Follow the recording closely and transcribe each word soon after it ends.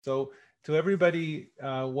So to everybody,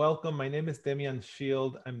 welcome. My name is Demian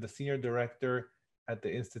Szyld. I'm the Senior Director at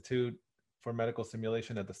the Institute for Medical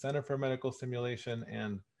Simulation at the Center for Medical Simulation.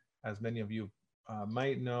 And as many of you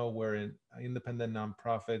might know, we're an independent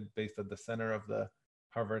nonprofit based at the center of the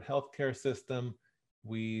Harvard healthcare system.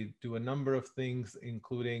 We do a number of things,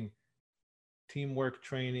 including teamwork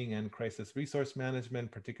training and crisis resource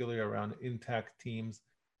management, particularly around intact teams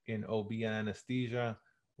in OB and anesthesia.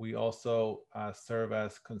 We also serve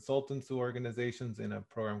as consultants to organizations in a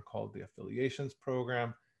program called the Affiliations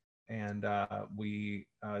Program. And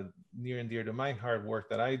near and dear to my heart, work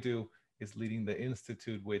that I do is leading the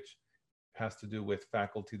Institute, which has to do with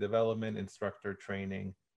faculty development, instructor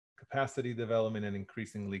training, capacity development, and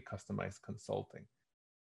increasingly customized consulting.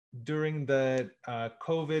 During the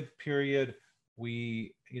COVID period,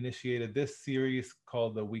 we initiated this series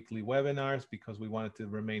called the weekly webinars because we wanted to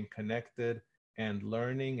remain connected and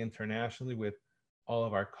learning internationally with all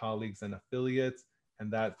of our colleagues and affiliates. And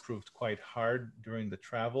that proved quite hard during the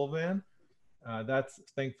travel ban. That's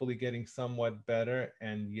thankfully getting somewhat better,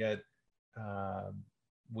 and yet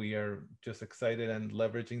we are just excited and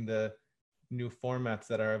leveraging the new formats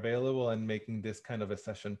that are available and making this kind of a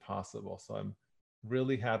session possible. So I'm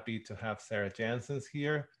really happy to have Sarah Janssens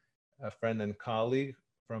here, a friend and colleague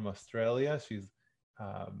from Australia. She's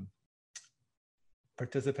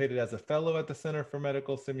participated as a fellow at the Center for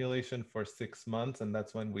Medical Simulation for 6 months, and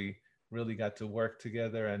that's when we really got to work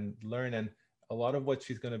together and learn. And a lot of what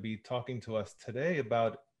she's going to be talking to us today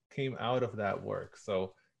about came out of that work.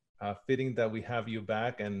 So fitting that we have you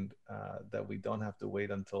back and that we don't have to wait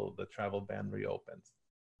until the travel ban reopens.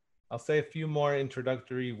 I'll say a few more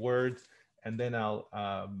introductory words, and then I'll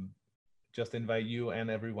just invite you and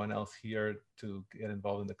everyone else here to get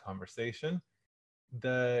involved in the conversation.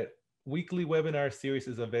 The weekly webinar series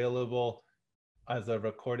is available as a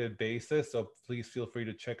recorded basis, so please feel free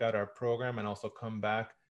to check out our program and also come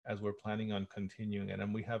back as we're planning on continuing it.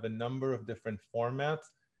 And we have a number of different formats,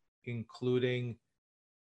 including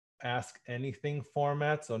Ask Anything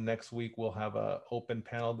format. So next week we'll have an open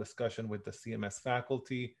panel discussion with the CMS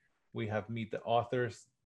faculty. We have Meet the Authors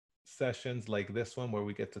sessions like this one, where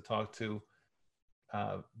we get to talk to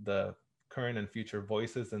the current and future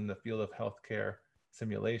voices in the field of healthcare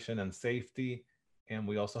simulation and safety. And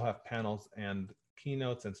we also have panels and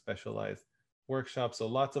keynotes and specialized workshops. So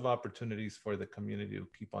lots of opportunities for the community to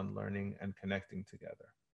keep on learning and connecting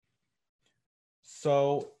together.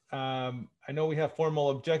 So I know we have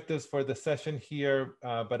formal objectives for the session here,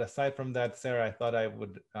 but aside from that, Sarah, I thought I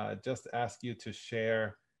would just ask you to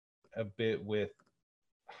share a bit with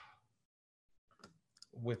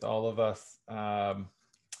all of us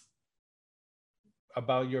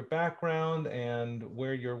about your background and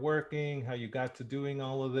where you're working, how you got to doing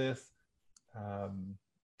all of this.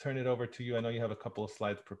 Turn it over to you. I know you have a couple of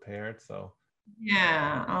slides prepared, so.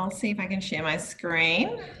 Yeah, I'll see if I can share my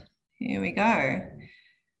screen. Here we go.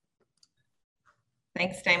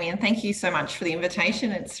 Thanks, Damian. Thank you so much for the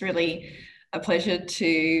invitation. It's really a pleasure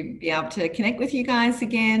to be able to connect with you guys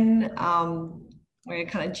again. We're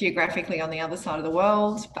kind of geographically on the other side of the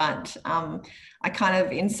world, but I kind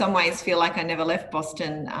of in some ways feel like I never left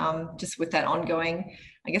Boston, just with that ongoing,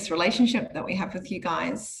 I guess, relationship that we have with you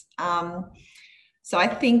guys. So I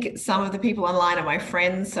think some of the people online are my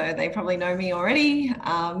friends, so they probably know me already.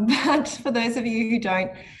 But for those of you who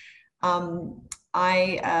don't,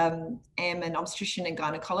 I am an obstetrician and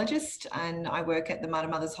gynecologist, and I work at the Mater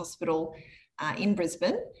Mothers Hospital in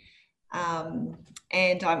Brisbane.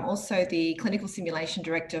 And I'm also the clinical simulation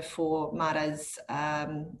director for Mater's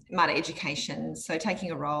Mater Education, so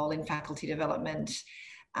taking a role in faculty development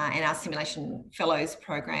and our simulation fellows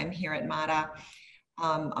program here at Mater.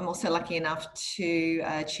 I'm also lucky enough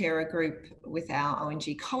to chair a group with our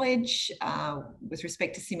ONG college with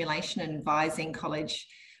respect to simulation and advising college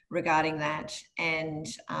regarding that. And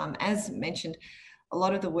as mentioned, a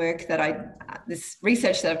lot of the work that this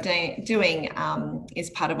research that I'm doing is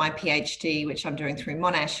part of my PhD, which I'm doing through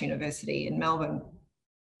Monash University in Melbourne.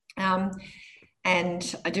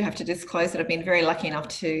 And I do have to disclose that I've been very lucky enough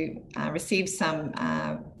to receive some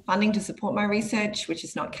funding to support my research, which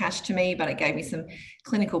is not cash to me, but it gave me some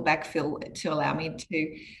clinical backfill to allow me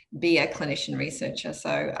to be a clinician researcher.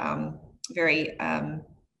 So very, I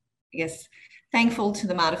guess, thankful to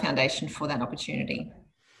the Mater Foundation for that opportunity.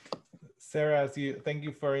 Sarah, thank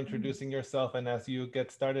you for introducing yourself. And as you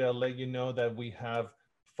get started, I'll let you know that we have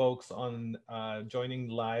folks on joining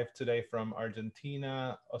live today from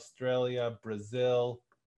Argentina, Australia, Brazil,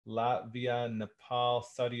 Latvia, Nepal,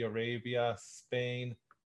 Saudi Arabia, Spain,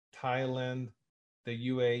 Thailand, the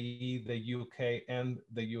UAE, the UK, and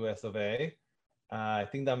the US of A. I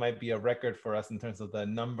think that might be a record for us in terms of the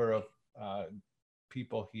number of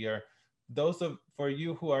people here. For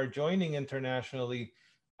you who are joining internationally,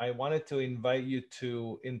 I wanted to invite you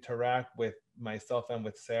to interact with myself and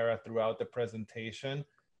with Sarah throughout the presentation.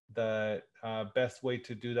 The best way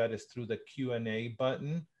to do that is through the Q&A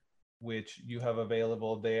button, which you have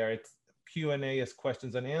available there. It's Q&A is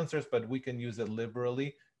questions and answers, but we can use it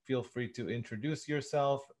liberally. Feel free to introduce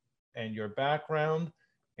yourself and your background.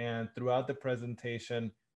 And throughout the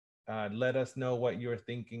presentation, let us know what you're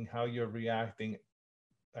thinking, how you're reacting.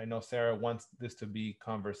 I know Sarah wants this to be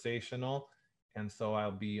conversational, and so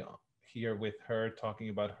I'll be here with her talking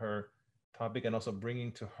about her topic and also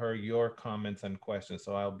bringing to her your comments and questions.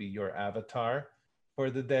 So I'll be your avatar for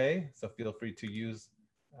the day. So feel free to use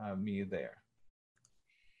me there.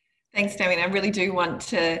 Thanks, Demian. I really do want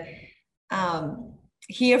to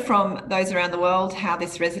hear from those around the world how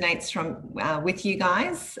this resonates with you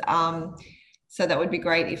guys. So that would be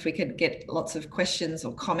great if we could get lots of questions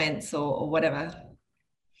or comments or whatever.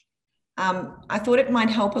 I thought it might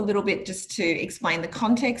help a little bit just to explain the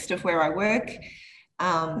context of where I work.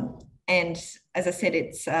 And as I said,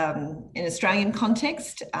 it's an Australian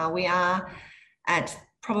context. We are at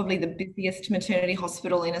probably the busiest maternity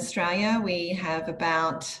hospital in Australia. We have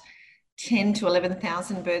about 10 to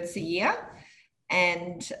 11,000 births a year.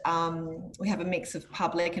 And we have a mix of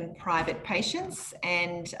public and private patients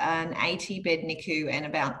and an 80-bed NICU and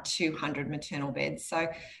about 200 maternal beds. So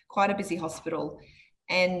quite a busy hospital.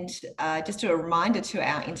 And just a reminder to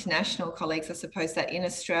our international colleagues, I suppose, that in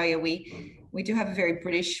Australia, we do have a very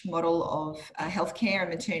British model of healthcare and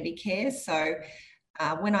maternity care. So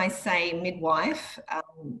when I say midwife,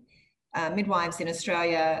 midwives in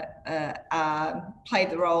Australia play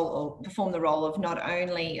the role or perform the role of not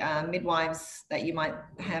only midwives that you might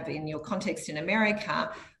have in your context in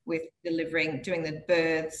America with doing the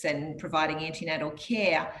births and providing antenatal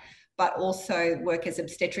care, but also work as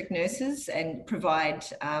obstetric nurses and provide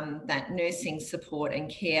that nursing support and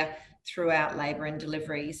care throughout labour and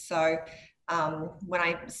delivery. So when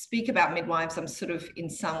I speak about midwives, I'm sort of in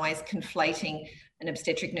some ways conflating an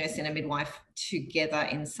obstetric nurse and a midwife together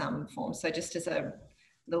in some form. So just as a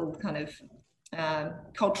little kind of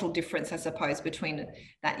cultural difference, I suppose, between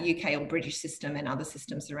that UK or British system and other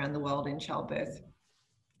systems around the world in childbirth.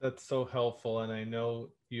 That's so helpful. And I know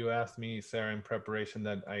you asked me, Sarah, in preparation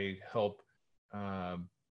that I help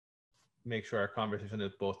make sure our conversation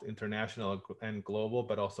is both international and global,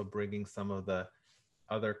 but also bringing some of the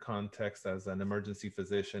other context as an emergency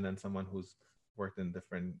physician and someone who's worked in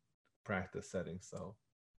different practice settings. So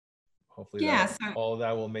hopefully all of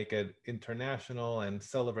that will make it international and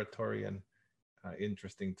celebratory and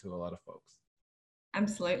interesting to a lot of folks.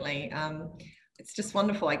 Absolutely. It's just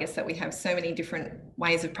wonderful, I guess, that we have so many different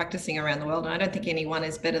ways of practicing around the world. And I don't think any one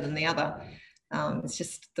is better than the other. It's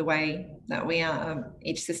just the way that we are,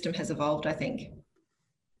 each system has evolved, I think.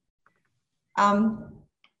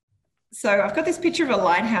 So I've got this picture of a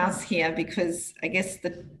lighthouse here because I guess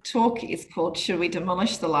the talk is called, Should We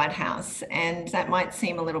Demolish the Lighthouse? And that might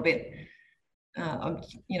seem a little bit,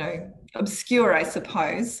 obscure, I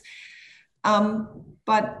suppose.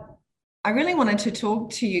 But I really wanted to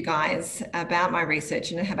talk to you guys about my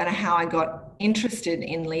research and about how I got interested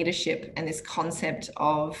in leadership and this concept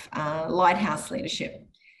of lighthouse leadership.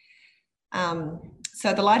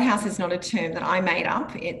 So the lighthouse is not a term that I made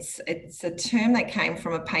up. It's a term that came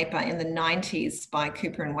from a paper in the 90s by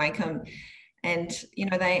Cooper and Wakeham. And,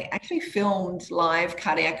 they actually filmed live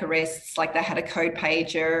cardiac arrests, like they had a code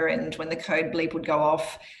pager, and when the code bleep would go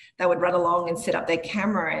off, they would run along and set up their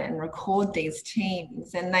camera and record these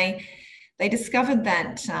teams. And they discovered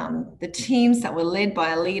that the teams that were led by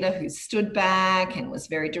a leader who stood back and was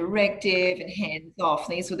very directive and hands-off,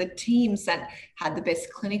 these were the teams that had the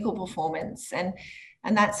best clinical performance. And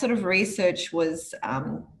that sort of research was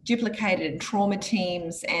duplicated in trauma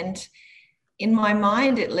teams. And in my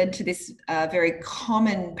mind, it led to this very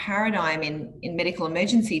common paradigm in medical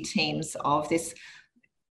emergency teams of this,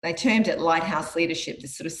 they termed it lighthouse leadership,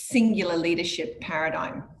 this sort of singular leadership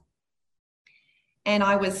paradigm. And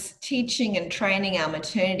I was teaching and training our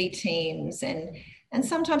maternity teams, and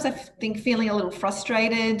sometimes I think feeling a little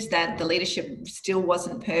frustrated that the leadership still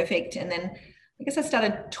wasn't perfect. And then I guess I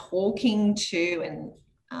started talking to and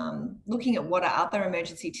looking at what other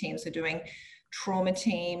emergency teams are doing, trauma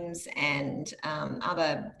teams and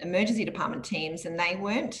other emergency department teams, and they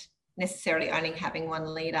weren't necessarily only having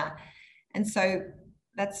one leader. And so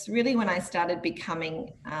that's really when I started becoming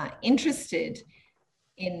interested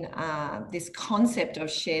in this concept of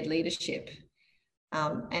shared leadership.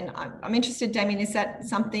 And I'm interested, Demian, is that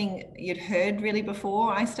something you'd heard really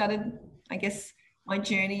before I started, I guess,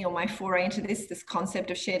 journey or my foray into this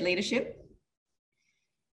concept of shared leadership?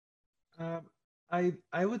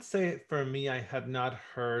 I would say for me, I had not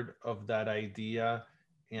heard of that idea,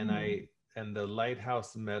 and and the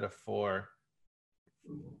lighthouse metaphor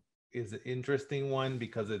is an interesting one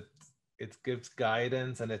because it gives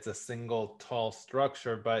guidance and it's a single tall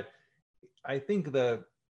structure. But I think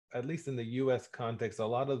at least in the U.S. context, a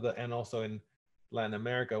lot of and also in Latin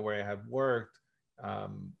America where I have worked,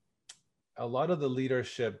 a lot of the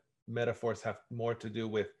leadership metaphors have more to do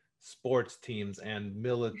with sports teams and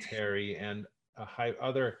military and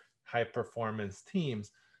other high performance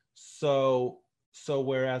teams. So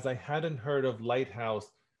whereas I hadn't heard of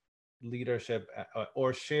lighthouse leadership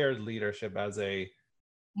or shared leadership as a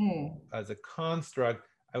construct,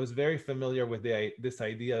 I was very familiar with this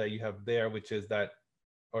idea that you have there, which is that,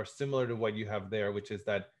 or similar to what you have there, which is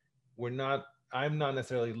that I'm not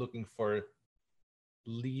necessarily looking for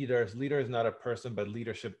leaders. Leader is not a person, but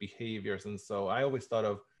leadership behaviors. And so I always thought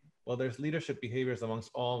of, well, there's leadership behaviors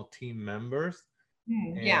amongst all team members.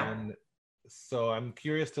 And so I'm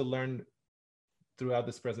curious to learn throughout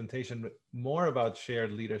this presentation more about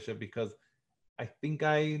shared leadership, because I think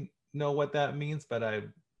I know what that means, but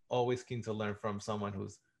I'm always keen to learn from someone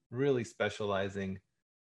who's really specializing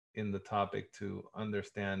in the topic to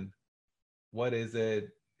understand what is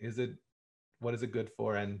it good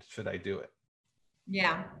for, and should I do it?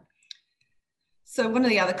 Yeah. So one of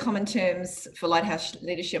the other common terms for lighthouse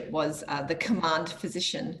leadership was the command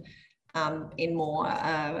physician in more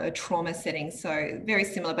a trauma setting. So very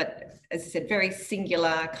similar, but as I said, very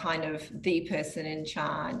singular, kind of the person in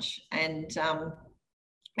charge. And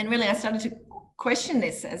really, I started to question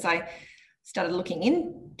this as I started looking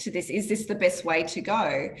into this. Is this the best way to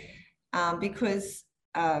go? Because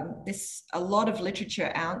there's a lot of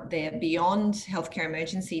literature out there beyond healthcare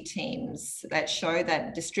emergency teams that show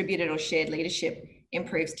that distributed or shared leadership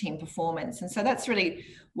improves team performance. And so that's really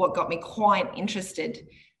what got me quite interested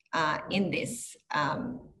in this.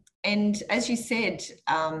 And as you said,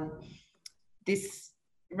 this,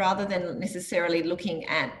 rather than necessarily looking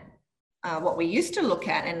at what we used to look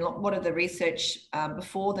at and what of the research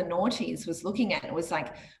before the noughties was looking at, it was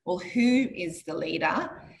like, well, who is the leader?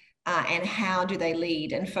 And how do they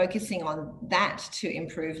lead, and focusing on that to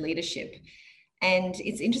improve leadership. And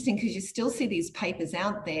it's interesting because you still see these papers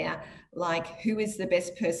out there, like, who is the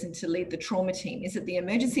best person to lead the trauma team? Is it the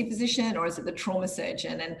emergency physician or is it the trauma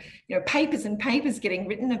surgeon? And, you know, papers and papers getting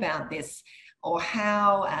written about this, or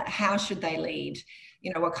how should they lead?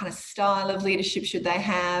 You know, what kind of style of leadership should they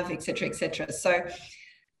have, et cetera, et cetera. So,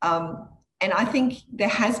 and I think there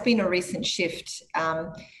has been a recent shift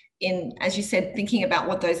in, as you said, thinking about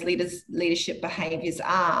what those leadership behaviors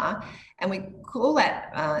are. And we call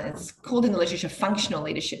that, it's called in the literature, functional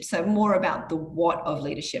leadership. So more about the what of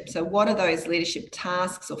leadership. So what are those leadership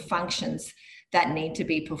tasks or functions that need to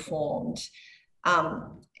be performed?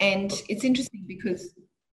 And it's interesting because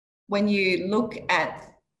when you look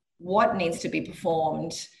at what needs to be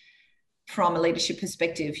performed from a leadership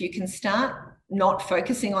perspective, you can start not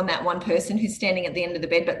focusing on that one person who's standing at the end of the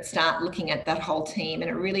bed, but start looking at that whole team. And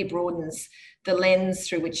it really broadens the lens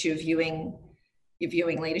through which you're viewing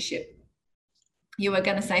leadership. You were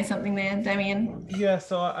going to say something there, Demian? Yeah,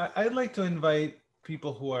 so I'd like to invite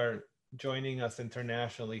people who are joining us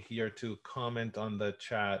internationally here to comment on the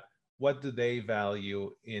chat. What do they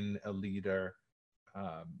value in a leader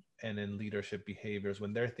and in leadership behaviors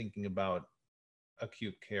when they're thinking about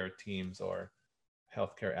acute care teams or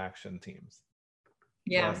healthcare action teams?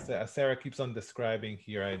 Yeah. So as Sarah keeps on describing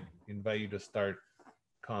here, I invite you to start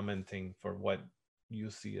commenting for what you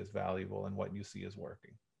see as valuable and what you see as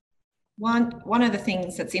working. One of the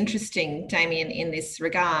things that's interesting, Demian, in this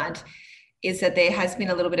regard is that there has been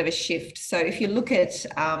a little bit of a shift. So if you look at,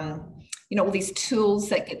 you know, all these tools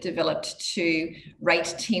that get developed to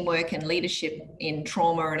rate teamwork and leadership in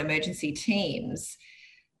trauma and emergency teams,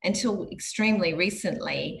 until extremely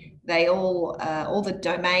recently, they all the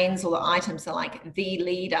domains, all the items are like, the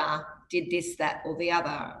leader did this, that, or the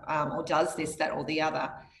other, or does this, that, or the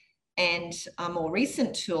other. And a more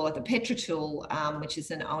recent tool, like the Petra tool, which is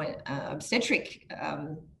an obstetric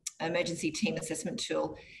emergency team assessment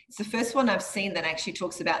tool, it's the first one I've seen that actually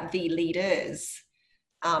talks about the leaders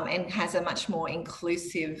and has a much more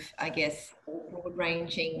inclusive, I guess,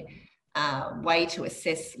 broad-ranging way to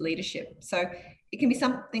assess leadership. So it can be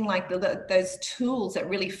something like those tools that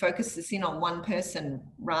really focuses in on one person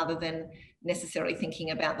rather than necessarily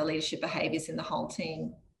thinking about the leadership behaviors in the whole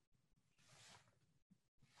team.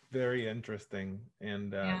 Very interesting.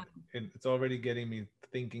 And it's already getting me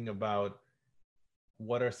thinking about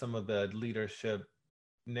what are some of the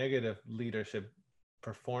negative leadership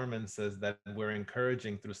performances that we're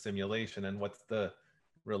encouraging through simulation, and what's the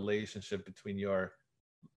relationship between your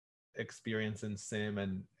experience in sim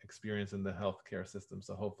and experience in the healthcare system.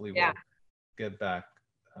 So hopefully we'll get back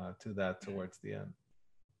to that towards the end.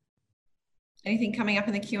 Anything coming up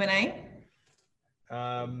in the Q&A?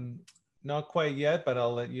 Not quite yet, but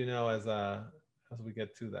I'll let you know as we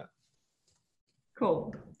get to that.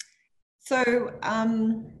 Cool. So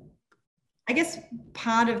I guess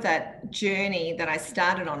part of that journey that I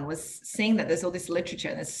started on was seeing that there's all this literature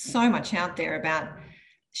and there's so much out there about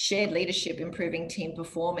shared leadership improving team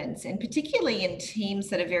performance, and particularly in teams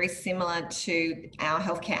that are very similar to our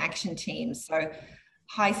healthcare action teams. So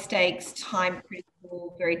high stakes, time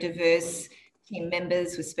critical, very diverse team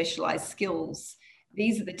members with specialized skills.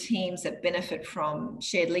 These are the teams that benefit from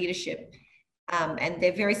shared leadership. And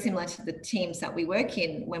they're very similar to the teams that we work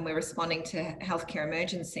in when we're responding to healthcare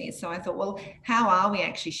emergencies. So I thought, well, how are we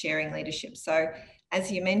actually sharing leadership? So as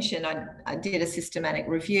you mentioned, I did a systematic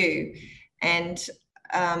review and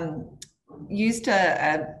used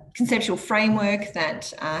a conceptual framework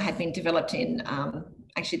that had been developed in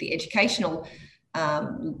actually the educational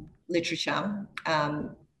literature,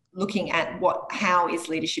 looking at how is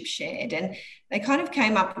leadership shared. And they kind of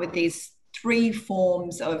came up with these 3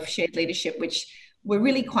 forms of shared leadership, which were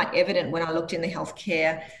really quite evident when I looked in the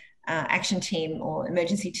healthcare action team or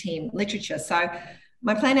emergency team literature. So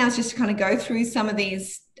my plan now is just to kind of go through some of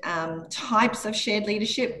these types of shared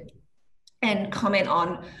leadership and comment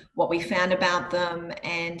on what we found about them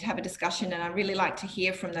and have a discussion. And I really like to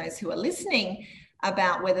hear from those who are listening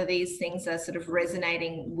about whether these things are sort of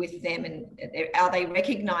resonating with them, and are they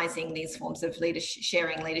recognizing these forms of leadership,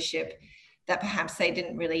 sharing leadership that perhaps they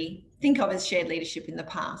didn't really think of as shared leadership in the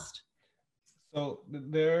past. So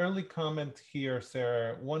the early comment here,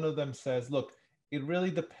 Sarah, one of them says, look, it really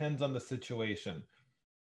depends on the situation.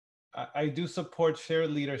 I do support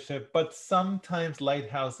shared leadership, but sometimes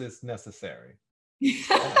Lighthouse is necessary. And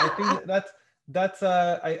I think that's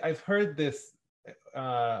I've heard this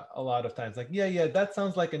a lot of times, like, yeah, that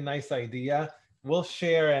sounds like a nice idea. We'll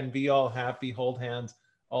share and be all happy, hold hands,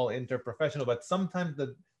 all interprofessional, but sometimes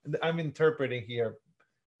I'm interpreting here,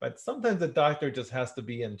 but sometimes the doctor just has to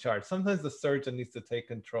be in charge. Sometimes the surgeon needs to take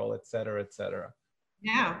control, et cetera, et cetera.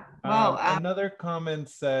 Yeah, well. Another comment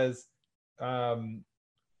says,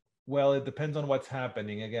 well, it depends on what's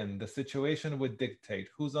happening. Again, the situation would dictate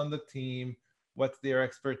who's on the team, what's their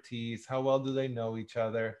expertise, how well do they know each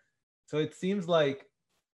other. So it seems like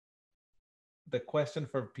the question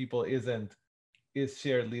for people isn't, is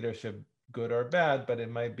shared leadership good or bad, but it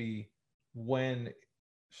might be, when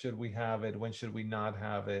should we have it? When should we not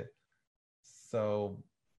have it? So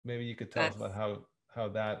maybe you could tell us about how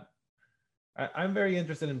that, I'm very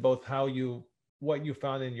interested in both what you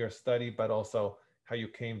found in your study, but also how you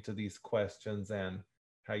came to these questions and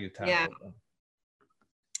how you tackled them.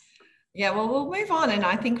 Yeah, well, we'll move on, and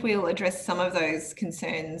I think we'll address some of those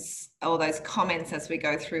concerns or those comments as we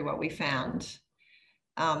go through what we found.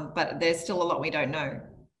 But there's still a lot we don't know.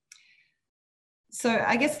 So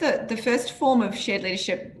I guess the first form of shared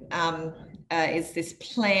leadership is this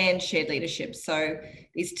planned shared leadership. So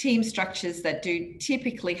these team structures that do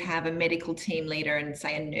typically have a medical team leader and,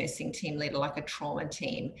 say, a nursing team leader, like a trauma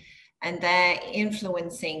team, and they're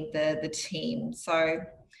influencing the team. So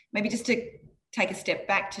maybe just to take a step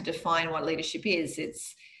back to define what leadership is,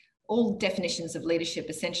 it's all definitions of leadership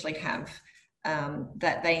essentially have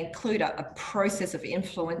that they include a process of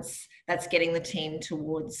influence that's getting the team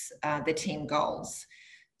towards their team goals.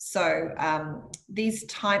 So these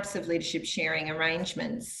types of leadership sharing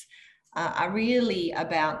arrangements are really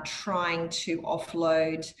about trying to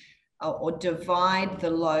offload or divide the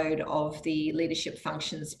load of the leadership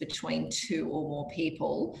functions between 2 or more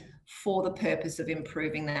people for the purpose of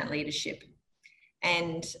improving that leadership.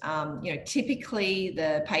 And typically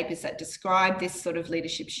the papers that describe this sort of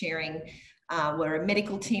leadership sharing were a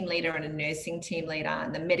medical team leader and a nursing team leader,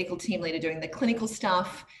 and the medical team leader doing the clinical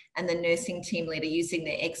stuff and the nursing team leader using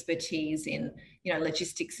their expertise in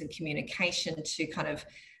logistics and communication to kind of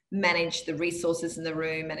manage the resources in the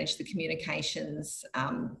room, manage the communications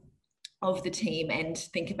of the team, and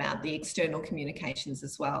think about the external communications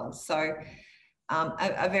as well. So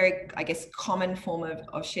a very, I guess, common form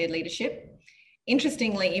of shared leadership.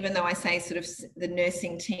 Interestingly, even though I say sort of the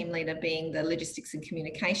nursing team leader being the logistics and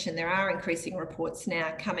communication, there are increasing reports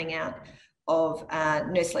now coming out of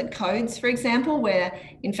nurse-led codes, for example, where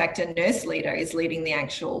in fact a nurse leader is leading the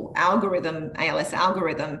actual algorithm, ALS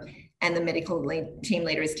algorithm, and the medical team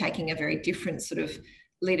leader is taking a very different sort of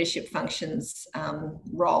leadership functions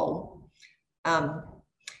role.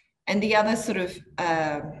 And the other sort of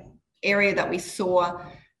area that we saw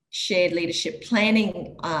shared leadership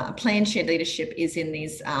planning, planned shared leadership is in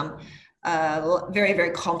these very,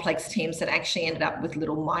 very complex teams that actually ended up with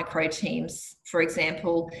little micro teams. For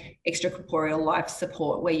example, extracorporeal life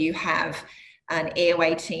support, where you have an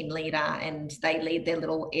airway team leader and they lead their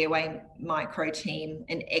little airway micro team,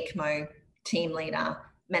 an ECMO team leader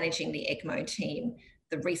managing the ECMO team,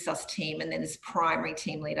 the resus team, and then this primary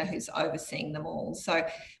team leader who's overseeing them all. So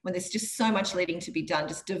when there's just so much leading to be done,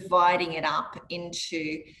 just dividing it up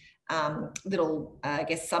into little, I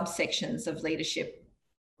guess, subsections of leadership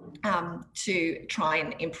to try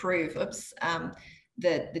and improve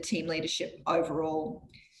the team leadership overall.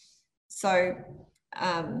 So,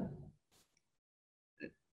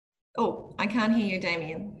 oh, I can't hear you,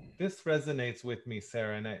 Demian. This resonates with me,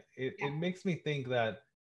 Sarah, and it makes me think that,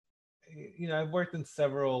 you know, I've worked in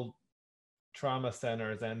several trauma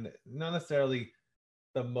centers, and not necessarily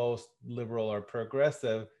the most liberal or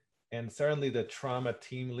progressive, and certainly the trauma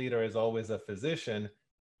team leader is always a physician,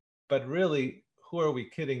 but really, who are we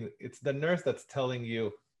kidding? It's the nurse that's telling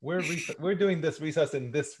you, we're doing this resus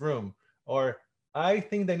in this room, or I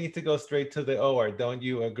think they need to go straight to the OR. Don't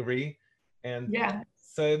you agree? And yeah,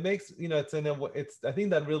 so it makes, you know, I think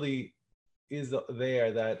that really is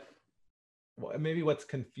there, that maybe what's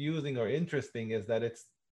confusing or interesting is that it's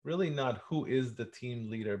really not who is the team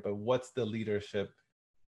leader, but what's the leadership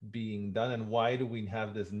being done, and why do we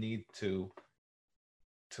have this need to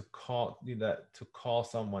call, you know, to call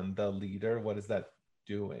someone the leader? What is that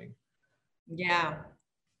doing? Yeah.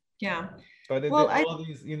 But Well, all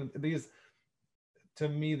these, you know, these, to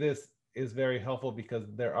me, this is very helpful because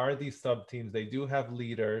there are these sub teams. They do have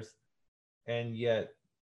leaders, and yet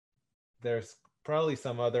there's probably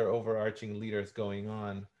some other overarching leaders going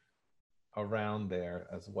on around there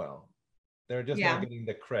as well. They're just not getting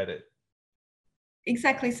the credit.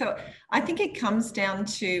 Exactly. So I think it comes down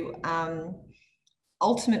to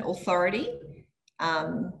ultimate authority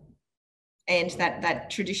and that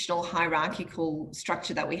traditional hierarchical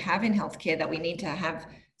structure that we have in healthcare, that we need to have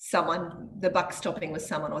someone, the buck stopping with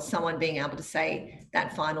someone, or someone being able to say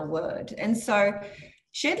that final word. And so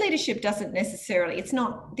shared leadership doesn't necessarily,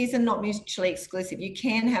 these are not mutually exclusive. You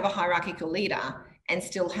can have a hierarchical leader and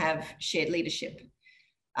still have shared leadership.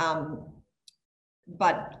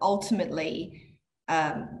 But ultimately,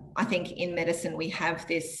 I think in medicine, we have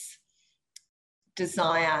this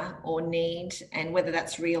desire or need, and whether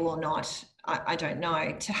that's real or not, I don't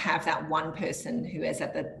know, to have that one person who is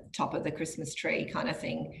at the top of the Christmas tree kind of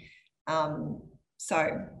thing.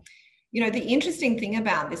 So, you know, the interesting thing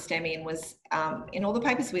about this, Demian, was in all the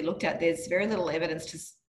papers we looked at, there's very little evidence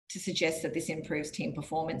to suggest that this improves team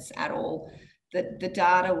performance at all. The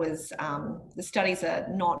data was, the studies are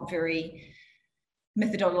not very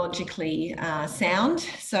methodologically sound.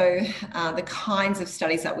 So the kinds of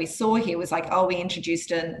studies that we saw here was like, oh, we introduced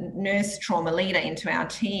a nurse trauma leader into our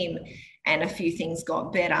team and a few things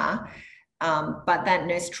got better. But that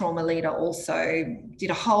nurse trauma leader also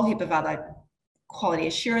did a whole heap of other quality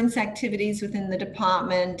assurance activities within the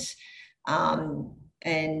department,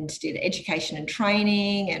 and did education and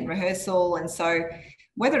training and rehearsal. And so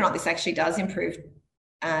whether or not this actually does improve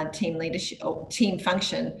team leadership or team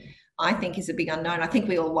function, I think is a big unknown. I think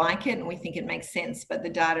we all like it and we think it makes sense, but the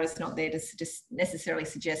data is not there to necessarily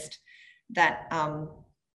suggest that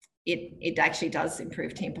it actually does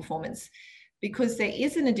improve team performance, because there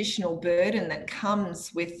is an additional burden that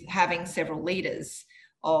comes with having several leaders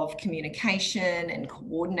of communication and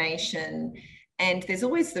coordination. And there's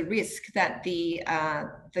always the risk that the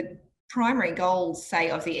primary goals,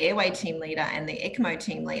 say, of the airway team leader and the ECMO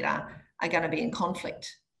team leader are going to be in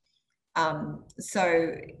conflict.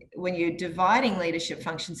 So when you're dividing leadership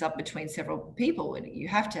functions up between several people, you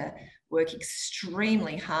have to work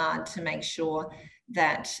extremely hard to make sure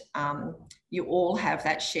that you all have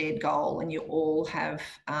that shared goal and you all have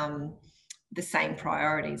the same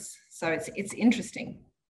priorities. So it's interesting.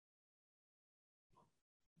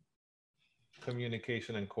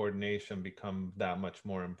 Communication and coordination become that much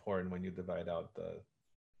more important when you divide out the...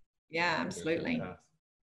 Yeah, absolutely.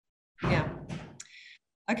 Yeah.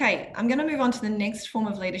 Okay, I'm going to move on to the next form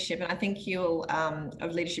of leadership, and I think you'll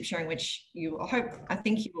of leadership sharing, which I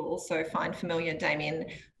think you will also find familiar, Demian,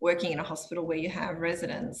 working in a hospital where you have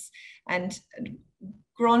residents. And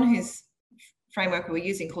Gron, whose framework we're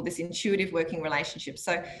using, called this intuitive working relationship.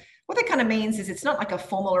 So what that kind of means is it's not like a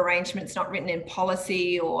formal arrangement. It's not written in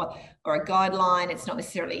policy or a guideline. It's not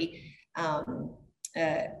necessarily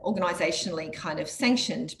organizationally kind of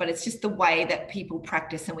sanctioned, but it's just the way that people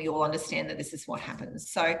practice and we all understand that this is what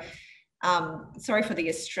happens. So sorry for the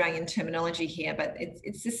Australian terminology here, but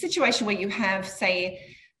it's a situation where you have,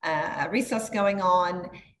 say, a resus going on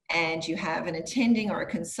and you have an attending or a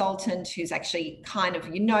consultant who's actually kind of,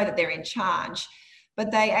 that they're in charge,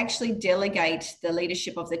 but they actually delegate the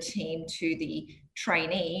leadership of the team to the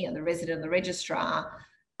trainee and the resident and the registrar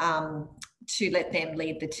to let them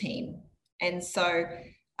lead the team. And so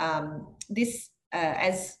this,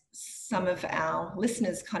 as some of our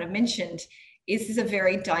listeners kind of mentioned, is a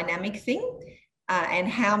very dynamic thing, and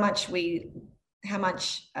how much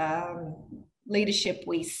leadership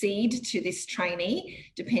we cede to this trainee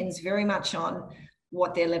depends very much on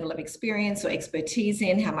what their level of experience or expertise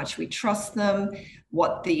in, how much we trust them,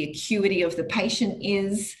 what the acuity of the patient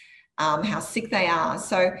is, how sick they are.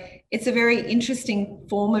 So it's a very interesting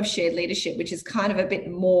form of shared leadership, which is kind of a bit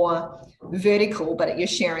more vertical, but you're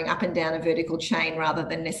sharing up and down a vertical chain rather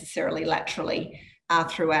than necessarily laterally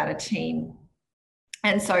throughout a team.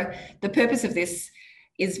 And so the purpose of this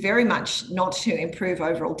is very much not to improve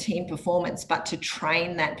overall team performance, but to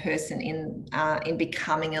train that person in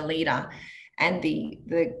becoming a leader. And the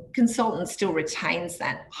consultant still retains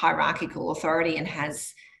that hierarchical authority and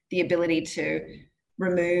has the ability to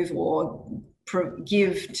remove or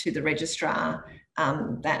give to the registrar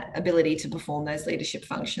that ability to perform those leadership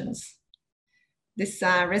functions. This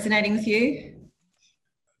resonating with you?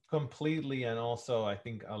 Completely, and also I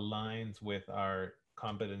think aligns with our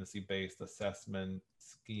competency-based assessment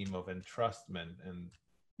scheme of entrustment, and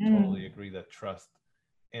totally agree that trust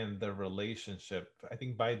and the relationship, I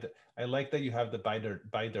think I like that you have the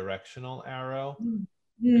bidirectional arrow,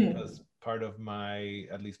 because part of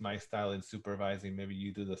at least my style in supervising, maybe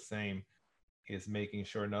you do the same, is making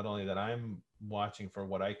sure not only that I'm watching for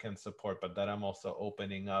what I can support, but that I'm also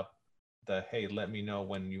opening up the, hey, let me know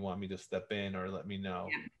when you want me to step in, or let me know.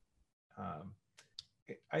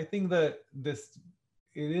 I think that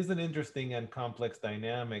it is an interesting and complex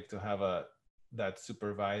dynamic to have that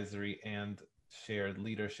supervisory and shared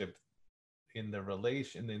leadership in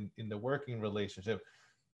the working relationship.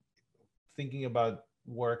 Thinking about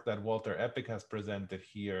work that Walter Epic has presented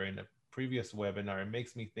here in a previous webinar, it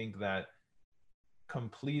makes me think that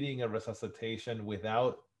completing a resuscitation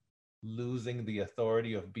without losing the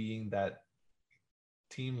authority of being that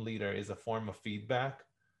team leader is a form of feedback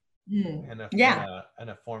and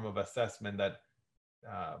a form of assessment that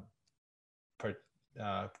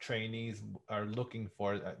trainees are looking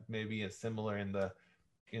for. Maybe it's similar in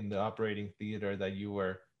the operating theater, that you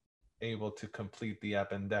were able to complete the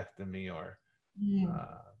appendectomy or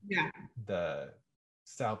the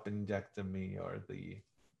salpingectomy or the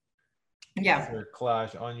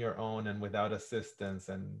cerclage on your own and without assistance,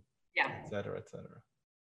 and et cetera, et cetera.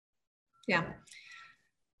 Yeah.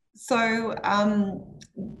 So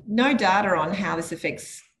no data on how this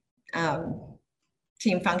affects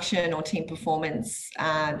team function or team performance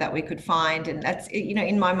that we could find. And that's,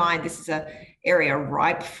 in my mind, this is an area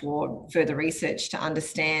ripe for further research to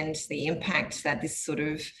understand the impact that this sort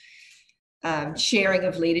of sharing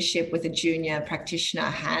of leadership with a junior practitioner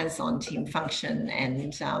has on team function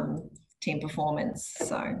and team performance.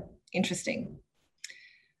 So interesting.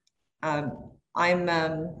 I'm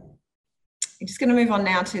just going to move on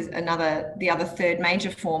now to the other third major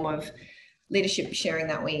form of leadership sharing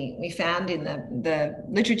that we found in the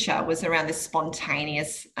literature was around this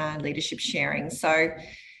spontaneous leadership sharing. So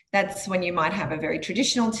that's when you might have a very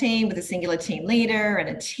traditional team with a singular team leader and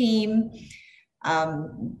a team,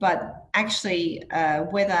 but actually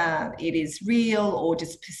whether it is real or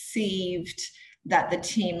just perceived that the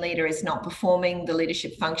team leader is not performing the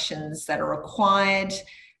leadership functions that are required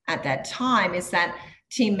at that time, is that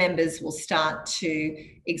team members will start to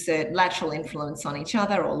exert lateral influence on each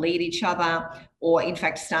other or lead each other, or in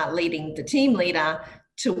fact start leading the team leader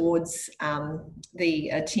towards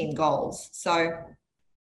the team goals. So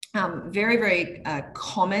very, very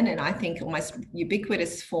common, and I think almost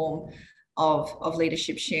ubiquitous form of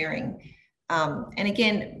leadership sharing. And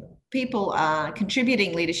again, people are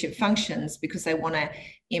contributing leadership functions because they want to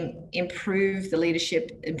improve the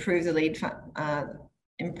leadership, improve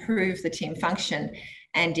the team function,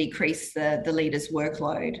 and decrease the leader's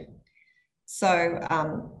workload. So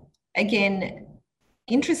again,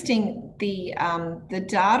 interesting, the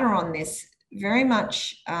data on this very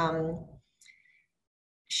much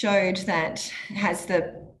showed that has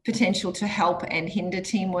the potential to help and hinder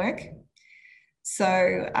teamwork. So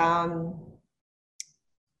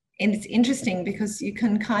and it's interesting because you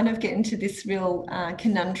can kind of get into this real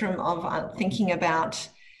conundrum of thinking about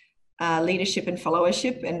leadership and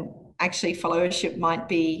followership, and actually followership might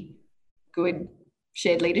be good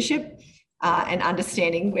shared leadership and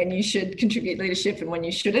understanding when you should contribute leadership and when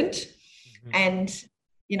you shouldn't. Mm-hmm. And,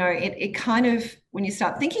 it kind of, when you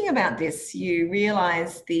start thinking about this, you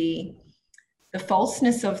realize the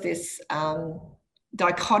falseness of this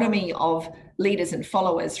dichotomy of leaders and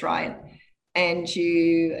followers, right? And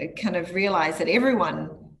you kind of realize that everyone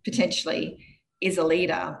potentially is a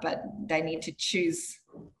leader, but they need to choose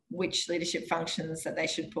which leadership functions that they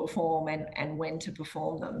should perform and when to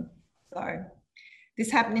perform them. So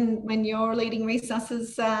this happening when you're leading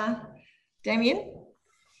resusces, Demian?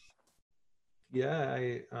 Yeah,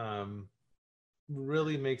 I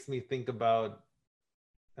really makes me think about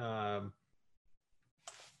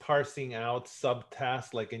parsing out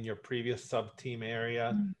subtasks like in your previous sub-team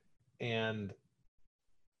area. And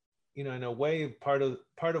in a way, part of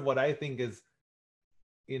what I think is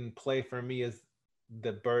in play for me is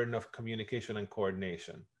the burden of communication and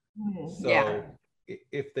coordination. So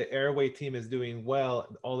if the airway team is doing well,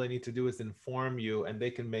 all they need to do is inform you and they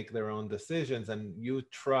can make their own decisions, and you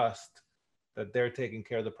trust that they're taking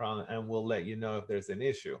care of the problem and will let you know if there's an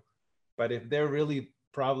issue. But if they're really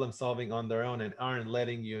problem solving on their own and aren't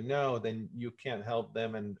letting you know, then you can't help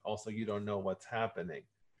them, and also you don't know what's happening.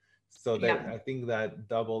 So I think that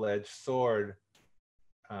double-edged sword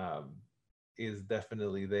is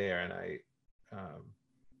definitely there. And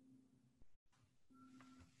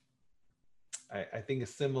I think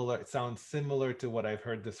it's similar. It sounds similar to what I've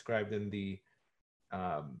heard described in the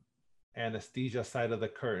anesthesia side of the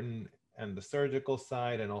curtain and the surgical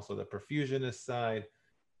side, and also the perfusionist side.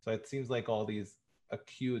 So it seems like all these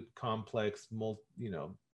acute, complex,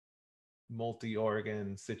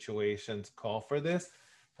 multi-organ situations call for this.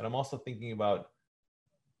 But I'm also thinking about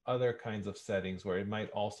other kinds of settings where it might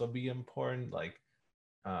also be important, like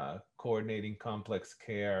coordinating complex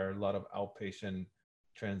care, a lot of outpatient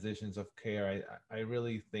transitions of care. I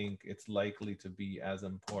really think it's likely to be as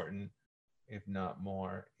important, if not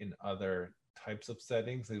more, in other types of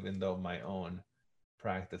settings, even though my own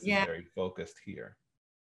practice is very focused here.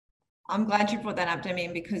 I'm glad you brought that up,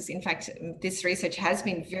 Demian, because in fact, this research has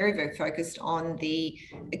been very, very focused on the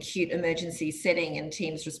acute emergency setting and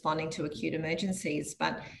teams responding to acute emergencies.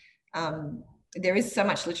 But there is so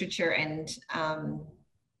much literature and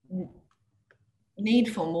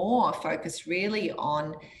need for more focus really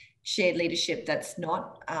on shared leadership that's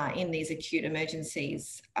not in these acute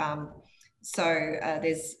emergencies.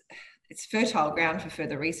 It's fertile ground for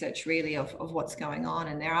further research really of what's going on.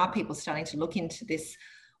 And there are people starting to look into this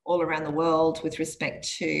all around the world with respect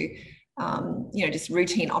to, just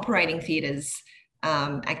routine operating theatres,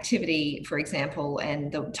 activity, for example,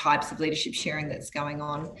 and the types of leadership sharing that's going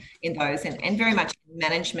on in those, and very much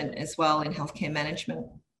management as well, in healthcare management.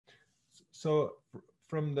 So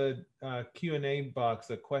from the Q&A box,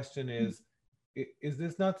 the question is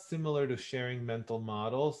this not similar to sharing mental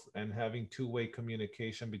models and having two-way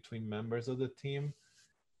communication between members of the team?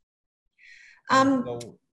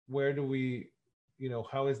 So where do we,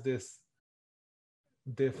 how is this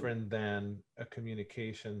different than a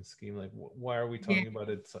communication scheme? Like, why are we talking about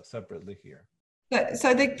it separately here?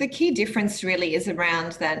 So the key difference really is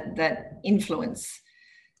around that influence.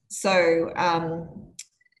 So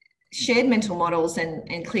shared mental models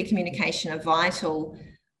and clear communication are vital,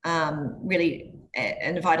 really,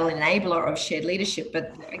 and a vital enabler of shared leadership.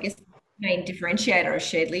 But I guess the main differentiator of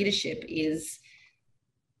shared leadership is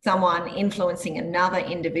someone influencing another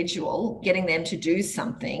individual, getting them to do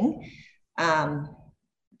something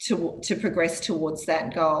to progress towards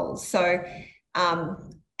that goal. So,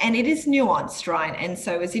 and it is nuanced, right? And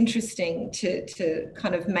so it's interesting to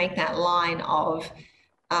kind of make that line of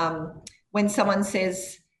when someone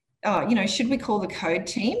says, oh, should we call the code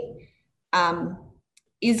team?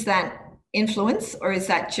 Is that influence, or is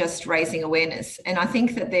that just raising awareness? And I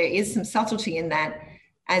think that there is some subtlety in that,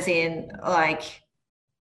 as in like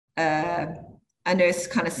a nurse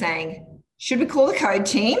kind of saying, should we call the code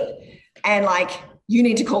team? And like, you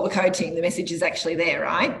need to call the code team. The message is actually there,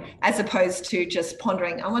 right? As opposed to just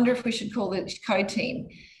pondering, I wonder if we should call the code team.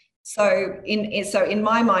 So in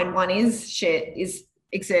my mind, one is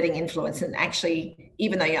exerting influence, and actually,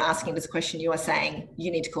 even though you're asking this question, you are saying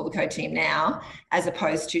you need to call the code team now, as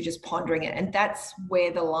opposed to just pondering it. And that's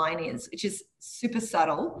where the line is, which is super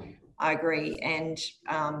subtle, I agree, and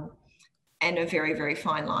a very, very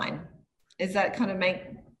fine line. Does that kind of make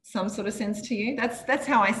some sort of sense to you? That's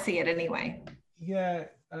how I see it anyway. Yeah,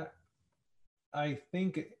 I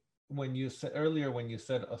think when you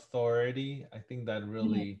said authority, I think that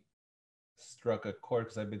really struck a chord,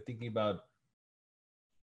 because I've been thinking about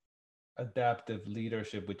adaptive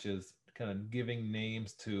leadership, which is kind of giving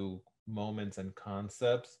names to moments and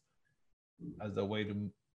concepts as a way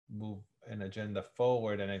to move an agenda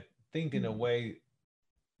forward. And I think in a way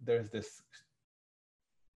there's this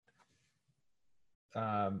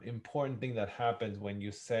important thing that happens when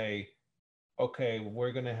you say, okay,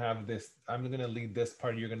 we're going to have this, I'm going to lead this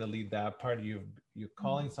part, you're going to lead that part. You're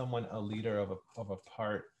calling someone a leader of a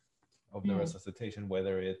part of the resuscitation,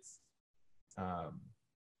 whether it's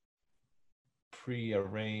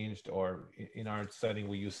pre-arranged, or in our setting,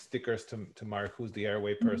 we use stickers to mark who's the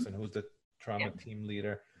airway person, who's the trauma team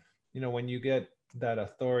leader. You know, when you get that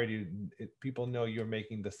authority, people know you're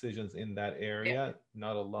making decisions in that area,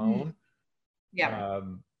 not alone.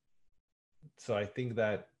 So I think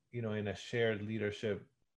that, you know, in a shared leadership,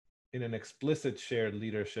 in an explicit shared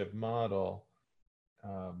leadership model,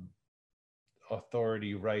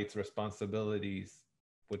 authority, rights, responsibilities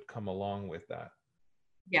would come along with that.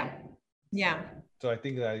 So I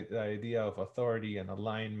think that the idea of authority and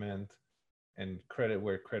alignment and credit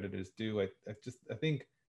where credit is due, I think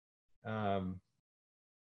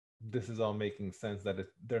this is all making sense, that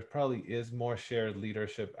there probably is more shared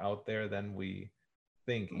leadership out there than we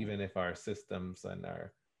think, even if our systems and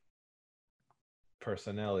our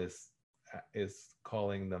personnel is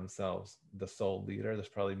calling themselves the sole leader. There's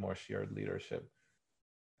probably more shared leadership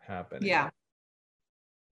happening.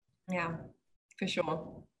 Yeah, for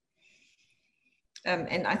sure.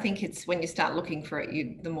 And I think it's when you start looking for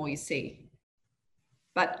it, the more you see.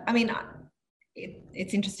 But I mean,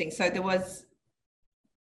 it's interesting. So there was,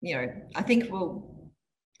 you know, I think I'll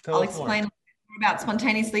explain more about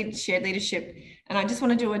spontaneous shared leadership. And I just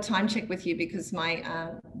want to do a time check with you, because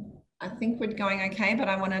I think we're going okay, but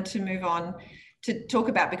I wanted to move on to talk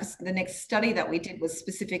about, because the next study that we did was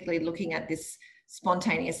specifically looking at this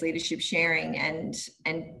spontaneous leadership sharing and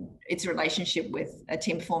its relationship with a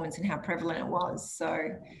team performance and how prevalent it was. So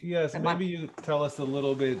yes, maybe you tell us a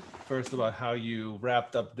little bit first about how you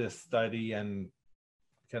wrapped up this study and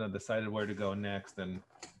kind of decided where to go next. And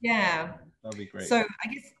that'd be great. So I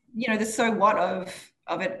guess, you know, the so what of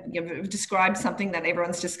it, you've described something that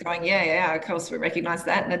everyone's just going, yeah, of course we recognize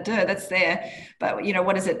that, and that's there. But, you know,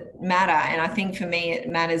 what does it matter? And I think for me, it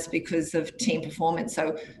matters because of team performance.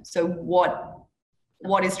 So what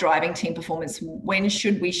is driving team performance? When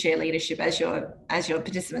should we share leadership? As your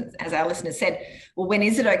participants, as our listeners said, well, when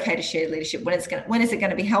is it okay to share leadership? When is it going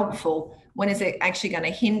to be helpful? When is it actually going to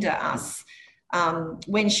hinder us?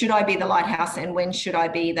 When should I be the lighthouse, and when should I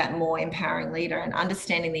be that more empowering leader? And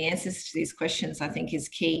understanding the answers to these questions, I think, is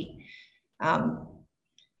key. And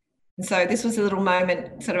so this was a little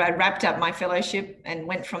moment, sort of, I wrapped up my fellowship and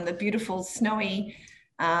went from the beautiful snowy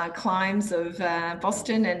climes of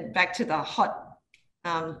Boston and back to the hot,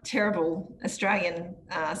 terrible Australian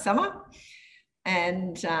summer,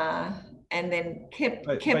 and then kept.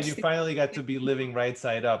 But you finally got to be living right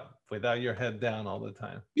side up without your head down all the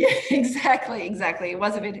time. Yeah, exactly. It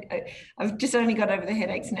was a bit. I've just only got over the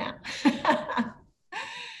headaches now.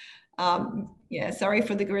 Sorry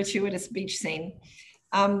for the gratuitous beach scene.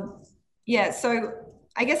 So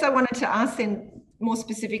I guess I wanted to ask then more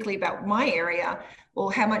specifically about my area. Well,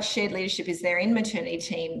 how much shared leadership is there in maternity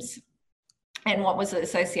teams? And what was the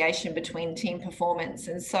association between team performance?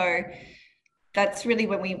 And so that's really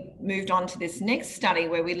when we moved on to this next study,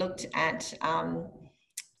 where we looked at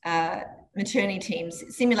maternity teams,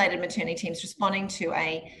 simulated maternity teams responding to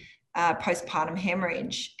a postpartum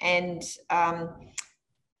hemorrhage. And I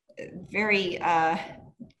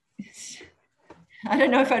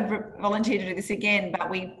don't know if I'd volunteer to do this again, but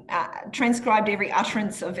we transcribed every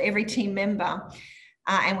utterance of every team member.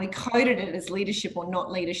 And we coded it as leadership or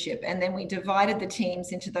not leadership. And then we divided the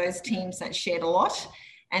teams into those teams that shared a lot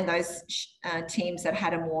and those teams that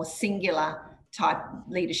had a more singular type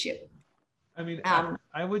leadership. I mean,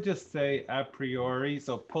 I would just say a priori,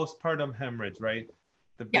 so postpartum hemorrhage, right?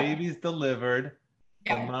 The baby's delivered,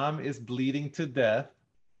 the mom is bleeding to death.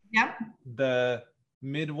 The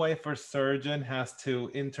midwife or surgeon has to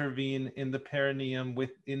intervene in the perineum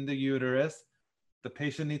within the uterus. The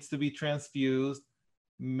patient needs to be transfused.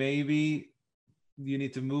 Maybe you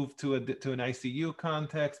need to move to an ICU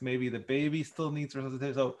context. Maybe the baby still needs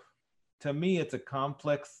resuscitation. So to me, it's a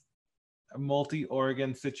complex,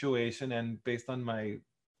 multi-organ situation. And based on my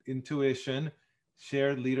intuition,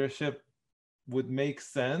 shared leadership would make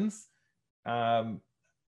sense. And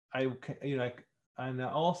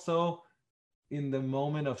also in the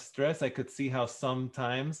moment of stress, I could see how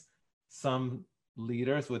sometimes some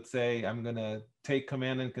leaders would say, I'm going to take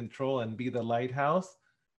command and control and be the lighthouse.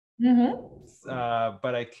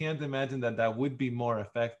 But I can't imagine that would be more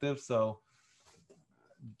effective. So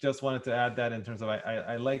just wanted to add that in terms of,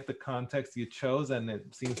 I like the context you chose, and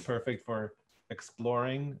it seems perfect for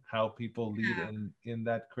exploring how people lead in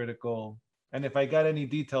that critical. And if I got any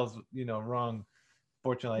details, wrong,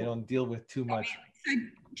 fortunately, I don't deal with too much. So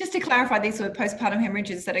just to clarify, these were postpartum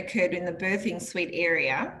hemorrhages that occurred in the birthing suite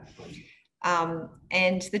area.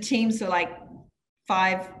 And the teams were like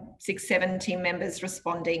 5, 6, 7 team members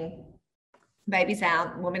responding, baby's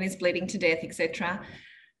out, woman is bleeding to death, etc.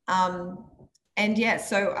 And yeah,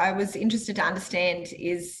 so I was interested to understand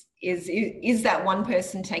is that one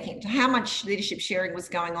person taking, how much leadership sharing was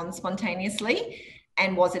going on spontaneously,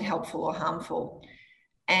 and was it helpful or harmful?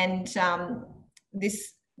 And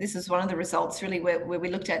this is one of the results really where we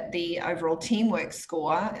looked at the overall teamwork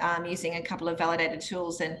score using a couple of validated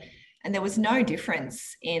tools, and there was no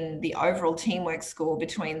difference in the overall teamwork score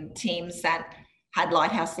between teams that had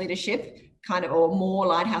Lighthouse leadership or more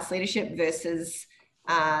Lighthouse leadership versus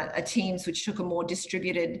teams which took a more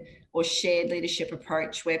distributed or shared leadership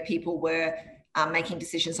approach, where people were making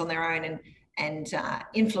decisions on their own and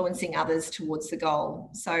influencing others towards the goal.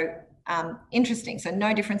 So interesting. So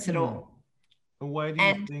no difference at all. Why do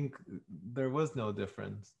you think there was no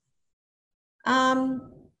difference?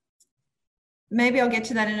 Maybe I'll get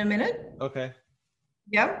to that in a minute. Okay.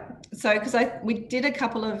 Yeah. So because we did a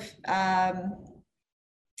couple of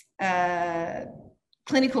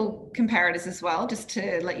clinical comparators as well, just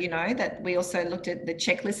to let you know that we also looked at the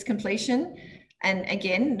checklist completion, and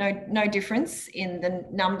again, no difference in the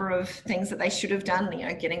number of things that they should have done,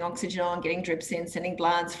 getting oxygen on, getting drips in, sending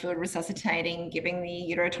bloods, fluid resuscitating, giving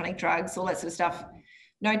the uterotonic drugs, all that sort of stuff.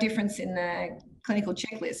 No difference in the clinical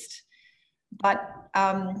checklist. But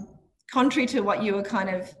contrary to what you were kind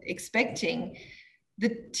of expecting,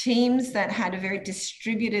 the teams that had a very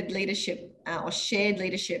distributed leadership or shared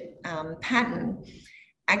leadership pattern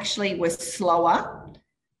actually were slower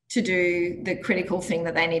to do the critical thing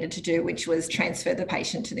that they needed to do, which was transfer the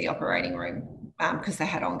patient to the operating room because they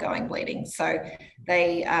had ongoing bleeding. So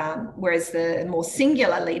they, whereas the more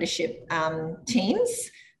singular leadership teams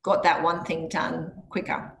got that one thing done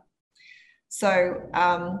quicker. So,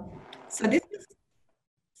 so this is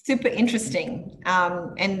super interesting.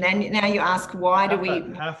 And then now you ask, why do we...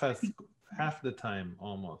 Half the time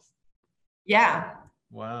almost. Yeah.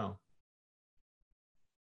 Wow.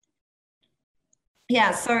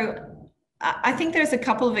 Yeah, so I think there's a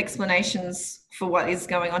couple of explanations for what is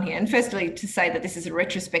going on here. And firstly, to say that this is a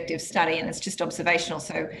retrospective study and it's just observational.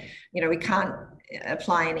 So, we can't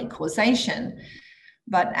apply any causation.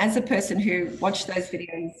 But as a person who watched those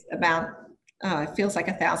videos about, it feels like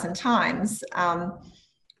 1,000 times,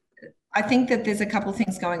 I think that there's a couple of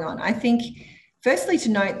things going on. I think, firstly, to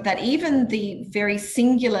note that even the very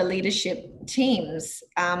singular leadership teams,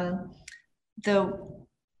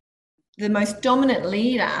 the most dominant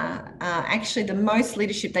leader, actually the most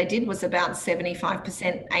leadership they did was about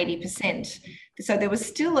 75%, 80%. So there was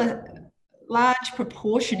still a large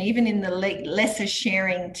proportion, even in the lesser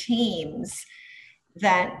sharing teams,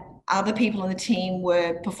 that other people in the team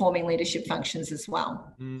were performing leadership functions as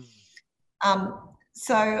well.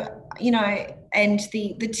 So, and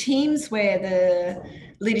the teams where the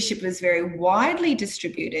leadership was very widely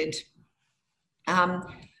distributed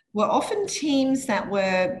were often teams that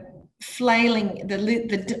were flailing.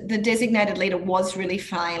 The designated leader was really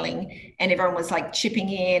flailing, and everyone was like chipping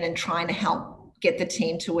in and trying to help get the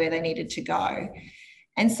team to where they needed to go.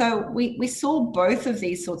 And so we saw both of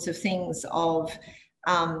these sorts of things of,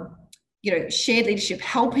 shared leadership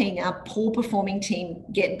helping a poor performing team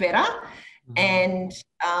get better, and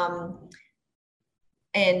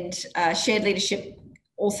shared leadership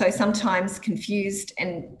also sometimes confused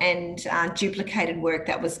and duplicated work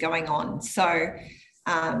that was going on. So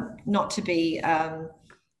not to be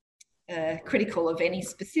critical of any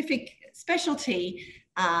specific specialty,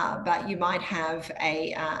 but you might have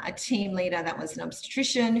a team leader that was an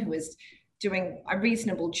obstetrician who was doing a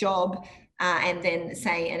reasonable job, and then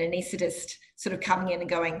say an anaesthetist sort of coming in and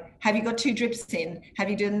going, have you got 2 drips in? Have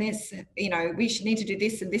you done this? We should need to do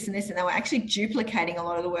this and this and this. And they were actually duplicating a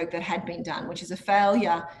lot of the work that had been done, which is a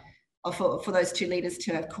failure for those 2 leaders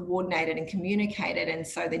to have coordinated and communicated. And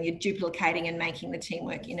so then you're duplicating and making the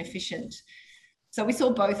teamwork inefficient. So we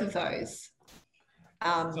saw both of those.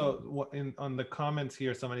 So on the comments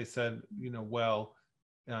here, somebody said,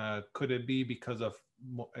 could it be because of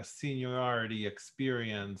a seniority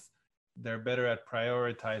experience? They're better at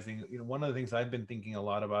prioritizing. One of the things I've been thinking a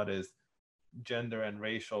lot about is gender and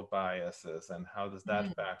racial biases, and how does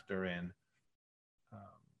that factor in?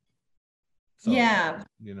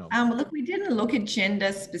 Look, we didn't look at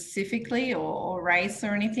gender specifically or race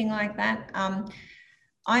or anything like that.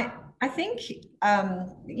 I think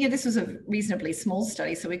this was a reasonably small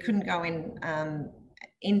study, so we couldn't go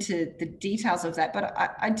into the details of that. But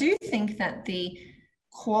I do think that the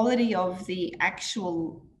quality of the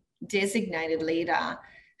actual designated leader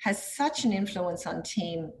has such an influence on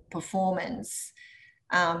team performance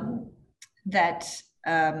that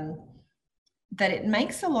it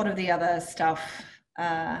makes a lot of the other stuff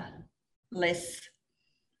less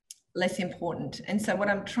less important. And so what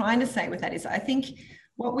I'm trying to say with that is I think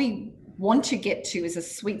what we want to get to is a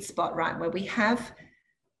sweet spot, right, where we have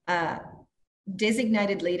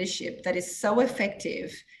designated leadership that is so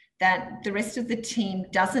effective that the rest of the team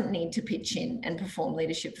doesn't need to pitch in and perform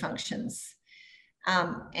leadership functions.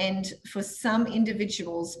 And for some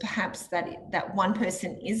individuals, perhaps that one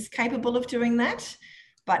person is capable of doing that,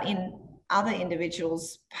 but in other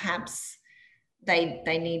individuals, perhaps they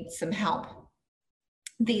need some help.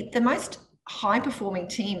 The most high-performing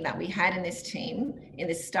team that we had in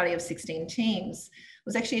this study of 16 teams,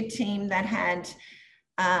 was actually a team that had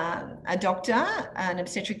a doctor, an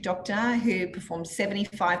obstetric doctor, who performed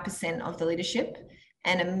 75% of the leadership,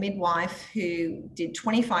 and a midwife who did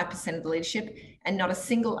 25% of the leadership, and not a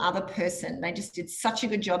single other person. They just did such a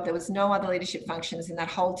good job. There was no other leadership functions in that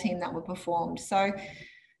whole team that were performed. So,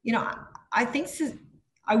 you know,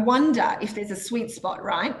 I wonder if there's a sweet spot,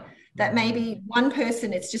 right? That maybe one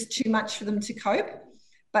person, it's just too much for them to cope.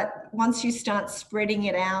 But once you start spreading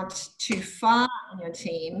it out too far in your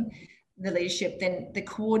team, the leadership, then the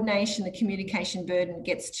coordination, the communication burden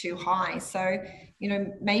gets too high. So, you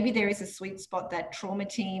know, maybe there is a sweet spot that trauma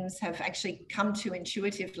teams have actually come to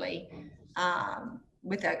intuitively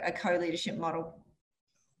with a co-leadership model.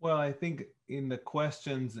 Well, I think in the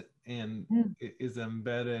questions is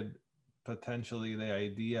embedded potentially the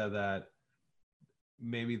idea that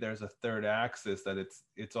maybe there's a third axis, that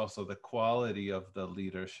it's also the quality of the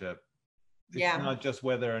leadership. It's not just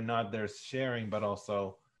whether or not there's sharing, but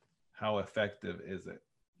also how effective is it?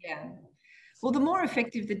 Yeah. Well, the more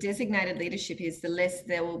effective the designated leadership is, the less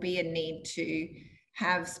there will be a need to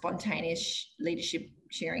have spontaneous leadership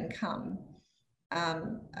sharing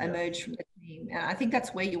emerge from the team. And I think that's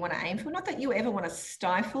where you want to aim for. Not that you ever want to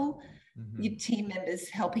stifle your team members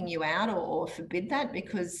helping you out or forbid that,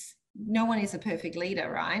 because no one is a perfect leader,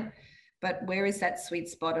 right? But where is that sweet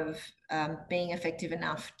spot of being effective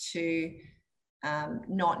enough to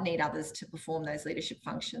not need others to perform those leadership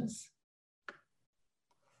functions?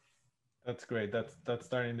 That's great. That's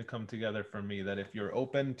starting to come together for me, that if you're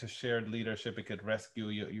open to shared leadership, it could rescue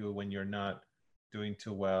you when you're not doing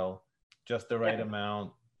too well, just the right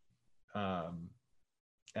amount.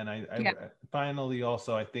 And I finally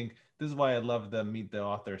also, I think this is why I love the Meet the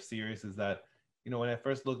Author series, is that, you know, when I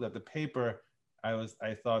first looked at the paper,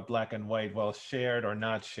 I thought black and white, well, shared or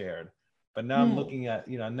not shared. But now I'm looking at,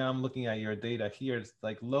 your data here. It's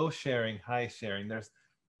like low sharing, high sharing.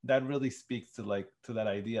 That really speaks to that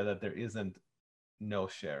idea that there isn't no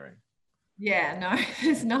sharing. Yeah, no,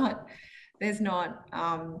 there's not. There's not.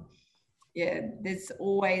 There's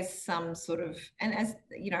always some sort of, and as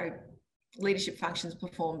you know, leadership functions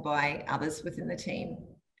performed by others within the team.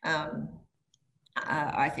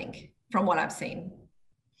 I think, from what I've seen.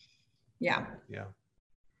 Yeah.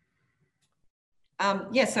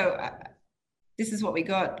 So this is what we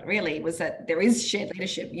got, really, was that there is shared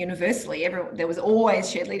leadership universally. There was always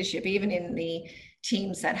shared leadership, even in the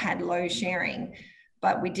teams that had low sharing,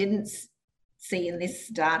 but we didn't see in this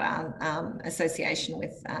data association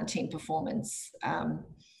with team performance,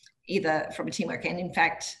 either from a teamwork, and in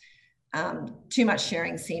fact, too much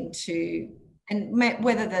sharing seemed to, and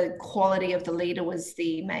whether the quality of the leader was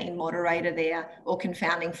the main moderator there or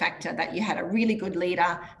confounding factor, that you had a really good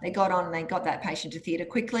leader, they got on and they got that patient to theatre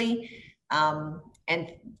quickly,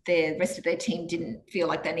 and the rest of their team didn't feel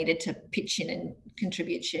like they needed to pitch in and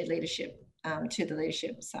contribute shared leadership to the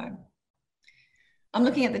leadership. So I'm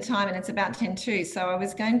looking at the time and it's about 10:02. So I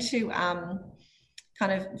was going to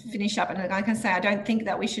kind of finish up, and I can say I don't think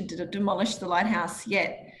that we should demolish the Lighthouse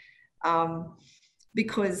yet,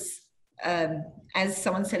 because as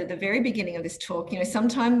someone said at the very beginning of this talk, you know,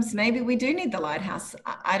 sometimes maybe we do need the Lighthouse.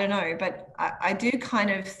 I don't know, but I do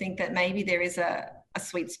kind of think that maybe there is a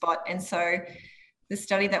sweet spot. And so the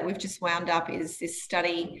study that we've just wound up is this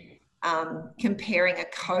study comparing a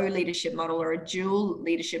co-leadership model or a dual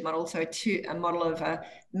leadership model, so a model of a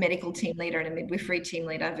medical team leader and a midwifery team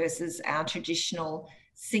leader versus our traditional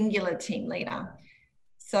singular team leader.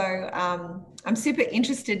 So I'm super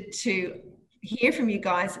interested to hear from you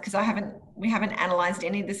guys, because we haven't analyzed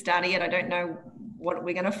any of the study yet. I don't know what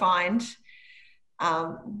we're going to find.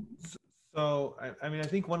 So, I mean, I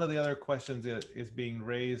think one of the other questions that is being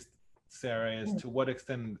raised, Sarah, is to what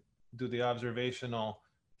extent do the observational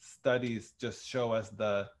studies just show us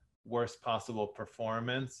the worst possible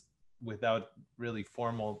performance without really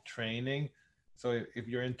formal training? So if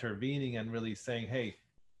you're intervening and really saying, hey,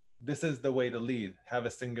 this is the way to lead, have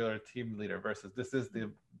a singular team leader, versus this is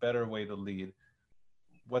the better way to lead,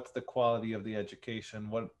 what's the quality of the education,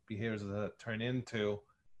 what behaviors does that turn into?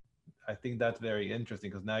 I think that's very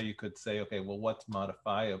interesting, because now you could say, okay, well, what's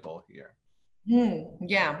modifiable here?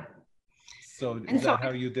 Yeah. So And is so,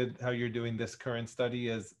 that how you're doing this current study,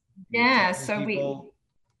 is you're yeah, teaching so people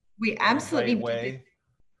we the right absolutely did way?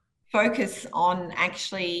 focus on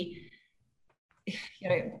actually,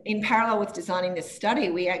 in parallel with designing this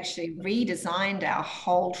study, we actually redesigned our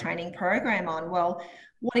whole training program on, well,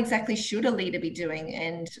 what exactly should a leader be doing,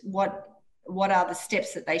 and what are the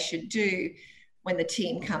steps that they should do when the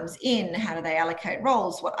team comes in? How do they allocate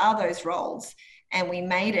roles? What are those roles? And we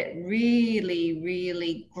made it really,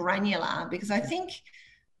 really granular, because I think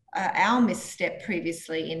our misstep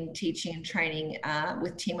previously in teaching and training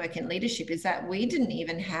with teamwork and leadership is that we didn't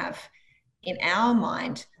even have in our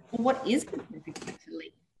mind, well, what is the perfect way to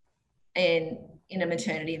lead in a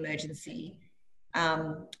maternity emergency?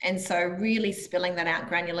 And so really spilling that out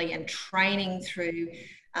granularly and training through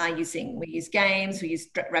we use games, we use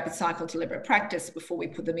rapid cycle deliberate practice before we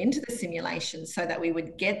put them into the simulation, so that we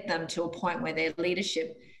would get them to a point where their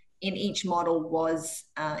leadership in each model was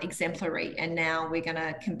exemplary. And now we're going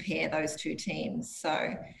to compare those two teams.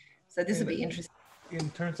 So this will be interesting. In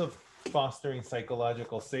terms of fostering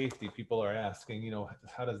psychological safety, people are asking,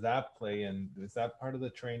 how does that play in? Is that part of the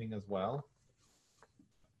training as well?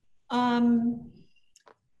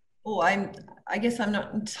 I guess I'm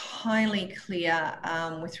not entirely clear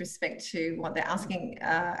with respect to what they're asking.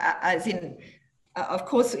 As in, of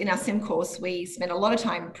course, in our sim course, we spend a lot of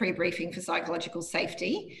time pre-briefing for psychological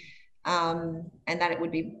safety, and that it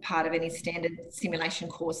would be part of any standard simulation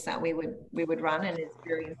course that we would run, and it's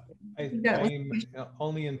very important. I'm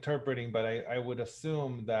only interpreting, but I would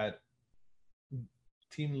assume that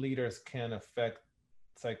team leaders can affect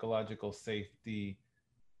psychological safety,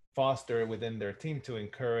 foster within their team to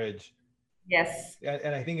encourage. Yes.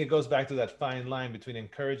 And I think it goes back to that fine line between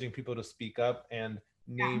encouraging people to speak up and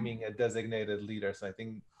naming a designated leader. So I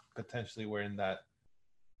think potentially we're in that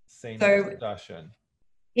same discussion.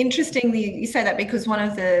 Interestingly, you say that, because one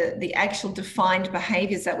of the actual defined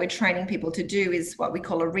behaviors that we're training people to do is what we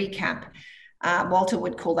call a recap. Walter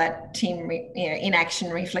would call that team inaction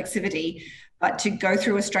reflexivity, but to go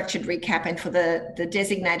through a structured recap, and for the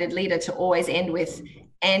designated leader to always end with,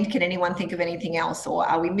 and can anyone think of anything else, or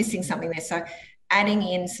are we missing something there? So adding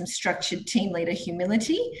in some structured team leader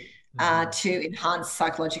humility to enhance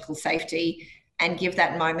psychological safety and give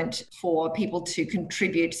that moment for people to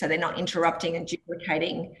contribute, so they're not interrupting and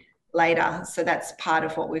duplicating later. So that's part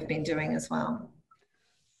of what we've been doing as well.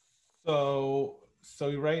 So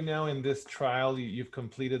right now in this trial, you've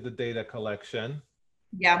completed the data collection.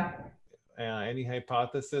 Yeah. Any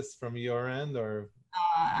hypothesis from your end, or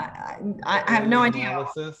I have no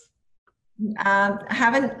analysis?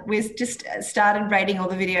 Idea. We've just started rating all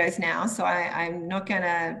the videos now, so I'm not going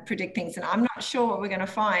to predict things, and I'm not sure what we're going to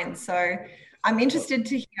find. So I'm interested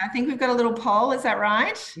to hear. I think we've got a little poll. Is that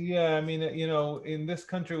right? Yeah, I mean, in this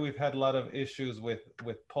country, we've had a lot of issues with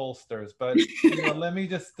pollsters, but let me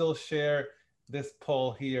just still share this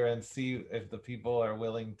poll here and see if the people are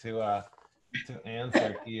willing to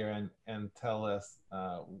answer here and tell us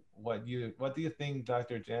what do you think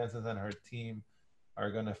Dr. Janssens and her team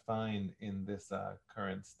are going to find in this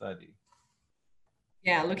current study.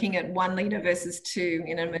 Yeah, looking at one leader versus two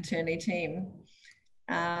in a maternity team.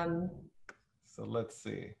 So let's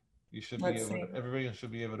see. You should be able to, everybody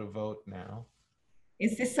should be able to vote now.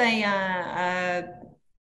 Is this a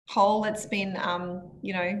poll that's been,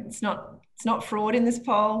 it's not fraud in this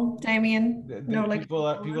poll, Demian?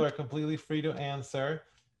 People are completely free to answer.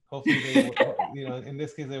 Hopefully they, in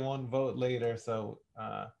this case, they won't vote later. So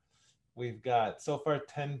we've got, so far,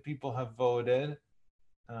 10 people have voted.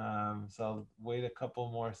 So I'll wait a couple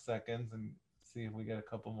more seconds and see if we get a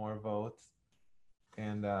couple more votes.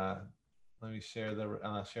 And let me share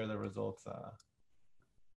the results.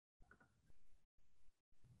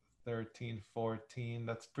 13, 14.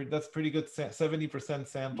 That's pretty good. 70%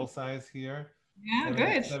 sample size here. Yeah,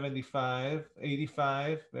 good. 75,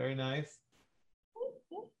 85. Very nice.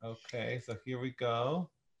 Okay, so here we go.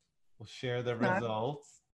 We'll share the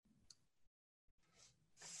results.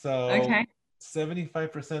 So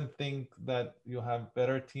 75% think that you'll have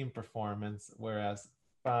better team performance, whereas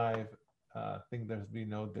 5 think there's be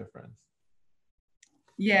no difference.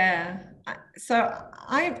 Yeah, so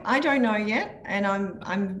I don't know yet, and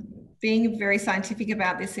I'm being very scientific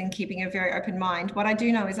about this and keeping a very open mind. What I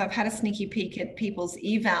do know is I've had a sneaky peek at people's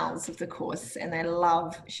evals of the course, and they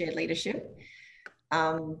love shared leadership.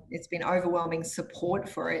 It's been overwhelming support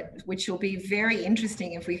for it, which will be very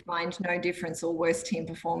interesting if we find no difference or worse team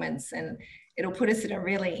performance, and it'll put us in a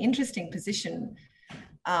really interesting position.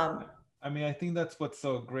 I mean, I think that's what's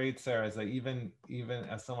so great, Sarah, is that even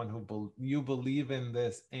as someone who you believe in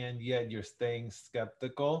this and yet you're staying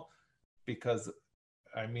skeptical, because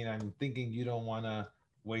I mean, I'm thinking you don't want to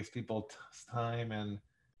waste people's time and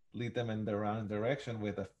lead them in the wrong direction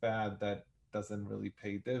with a fad that doesn't really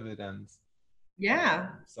pay dividends. Yeah.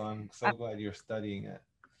 So I'm so glad you're studying it.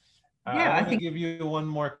 I Yeah, I want to think, give you one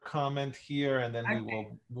more comment here, and then we okay.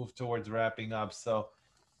 will move towards wrapping up. So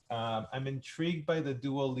I'm intrigued by the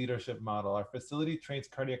dual leadership model. Our facility trains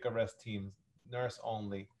cardiac arrest teams, nurse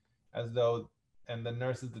only, as though, and the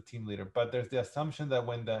nurse is the team leader. But there's the assumption that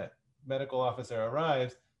when the medical officer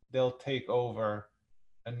arrives, they'll take over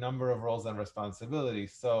a number of roles and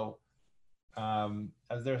responsibilities. So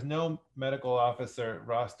as there's no medical officer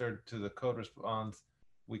rostered to the code response,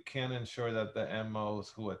 we can ensure that the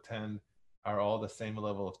MOs who attend are all the same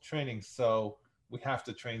level of training. So we have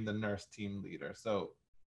to train the nurse team leader. So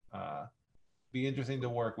be interesting to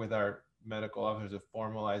work with our medical officers to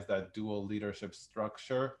formalize that dual leadership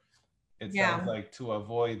structure. It sounds Yeah, like to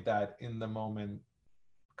avoid that in the moment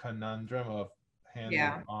conundrum of handing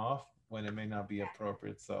yeah, off when it may not be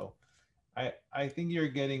appropriate. So I think you're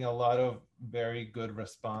getting a lot of very good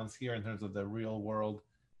response here in terms of the real world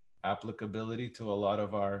applicability to a lot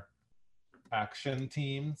of our action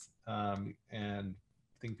teams. And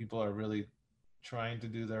I think people are really trying to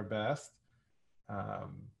do their best.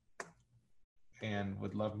 Um, and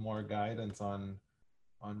would love more guidance on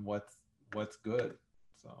what's good.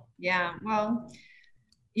 So yeah. Well,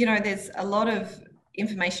 there's a lot of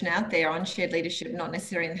information out there on shared leadership, not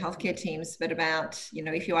necessarily in healthcare teams, but about,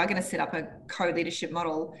 if you are going to set up a co-leadership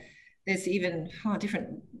model, there's even different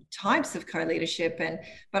types of co-leadership.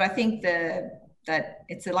 But I think that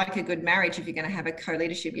it's like a good marriage. If you're going to have a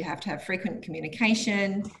co-leadership, you have to have frequent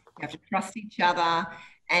communication, you have to trust each other,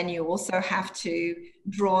 and you also have to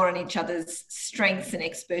draw on each other's strengths and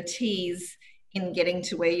expertise in getting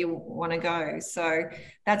to where you want to go. So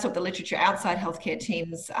that's what the literature outside healthcare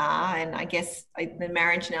teams are. And I guess the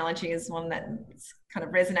marriage analogy is one that kind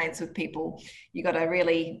of resonates with people. You got to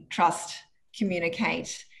really trust,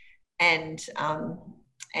 communicate, and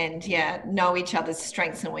yeah, know each other's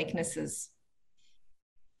strengths and weaknesses.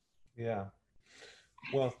 yeah.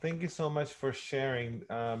 Well, thank you so much for sharing.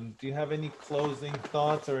 Do you have any closing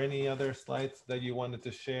thoughts or any other slides that you wanted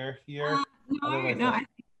to share here? No, Otherwise, no,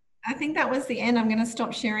 I think that was the end. I'm going to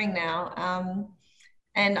stop sharing now.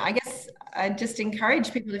 And I guess I just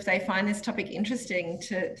encourage people, if they find this topic interesting,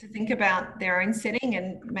 to think about their own setting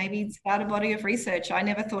and maybe start a body of research. I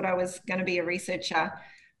never thought I was going to be a researcher,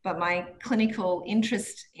 but my clinical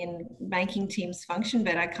interest in making teams function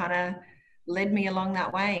better kind of led me along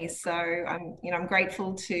that way. So I'm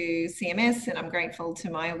grateful to CMS, and I'm grateful to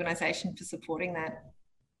my organization for supporting that.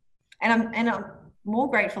 And I'm more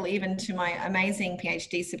grateful even to my amazing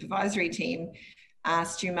PhD supervisory team,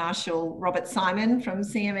 Stu Marshall, Robert Simon from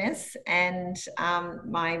CMS, and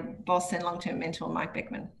my boss and long-term mentor, Mike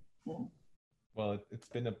Beckman. well, it's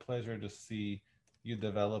been a pleasure to see you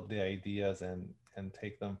develop the ideas and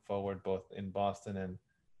take them forward both in Boston and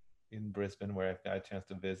in Brisbane, where I've got a chance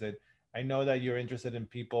to visit. I know that you're interested in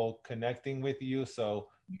people connecting with you, so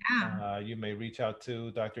Yeah. you may reach out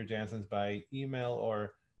to Dr. Janssens by email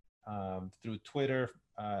or through Twitter,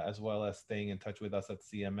 as well as staying in touch with us at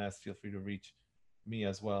CMS. Feel free to reach me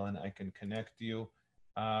as well, and I can connect you.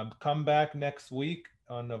 Come back next week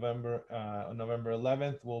on November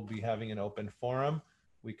 11th. We'll be having an open forum.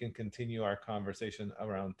 We can continue our conversation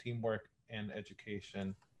around teamwork and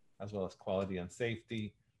education, as well as quality and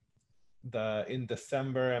safety. In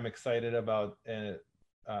December, I'm excited about an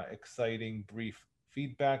exciting brief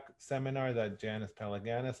feedback seminar that Janice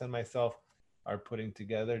Palaganis and myself are putting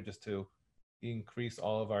together just to increase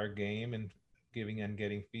all of our game in giving and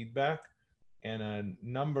getting feedback. And a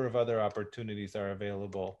number of other opportunities are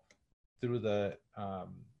available through the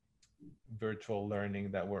virtual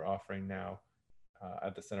learning that we're offering now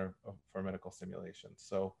at the Center for Medical Simulation.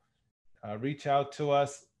 So reach out to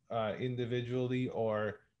us individually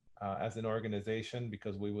or as an organization,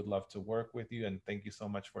 because we would love to work with you. And thank you so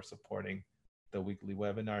much for supporting the weekly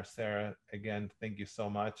webinar. Sarah, again, thank you so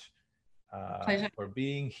much Pleasure. for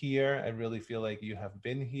being here. I really feel like you have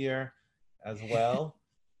been here as well.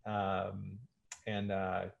 And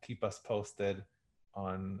keep us posted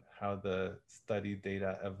on how the study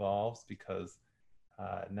data evolves, because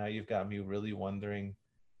now you've got me really wondering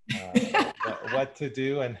what to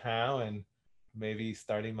do and how, and maybe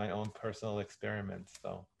starting my own personal experiments.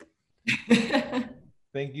 So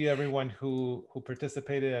thank you everyone who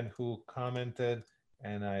participated and who commented,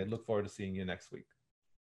 and I look forward to seeing you next week.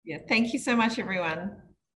 Yeah, thank you so much, everyone.